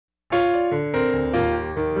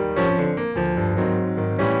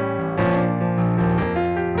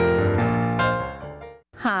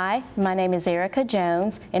My name is Erica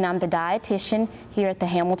Jones, and I'm the dietitian here at the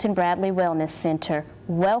Hamilton Bradley Wellness Center.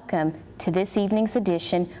 Welcome to this evening's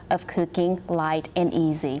edition of Cooking Light and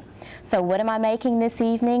Easy. So what am I making this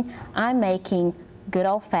evening? I'm making good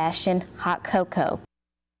old-fashioned hot cocoa.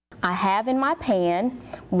 I have in my pan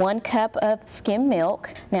 1 cup of skim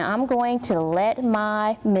milk. Now I'm going to let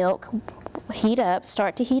my milk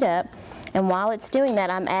start to heat up, and while it's doing that,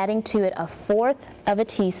 I'm adding to it 1/4 of a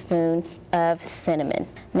teaspoon of cinnamon.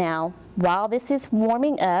 Now, while this is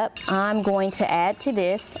warming up, I'm going to add to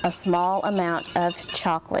this a small amount of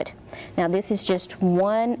chocolate. Now this is just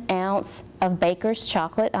 1 ounce of Baker's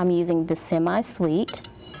chocolate. I'm using the semi-sweet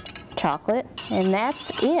chocolate, and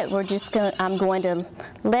that's it. I'm going to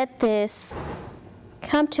let this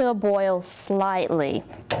come to a boil slightly,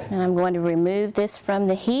 and I'm going to remove this from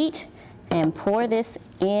the heat and pour this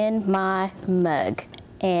in my mug.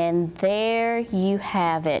 And there you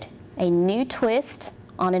have it, a new twist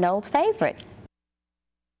on an old favorite.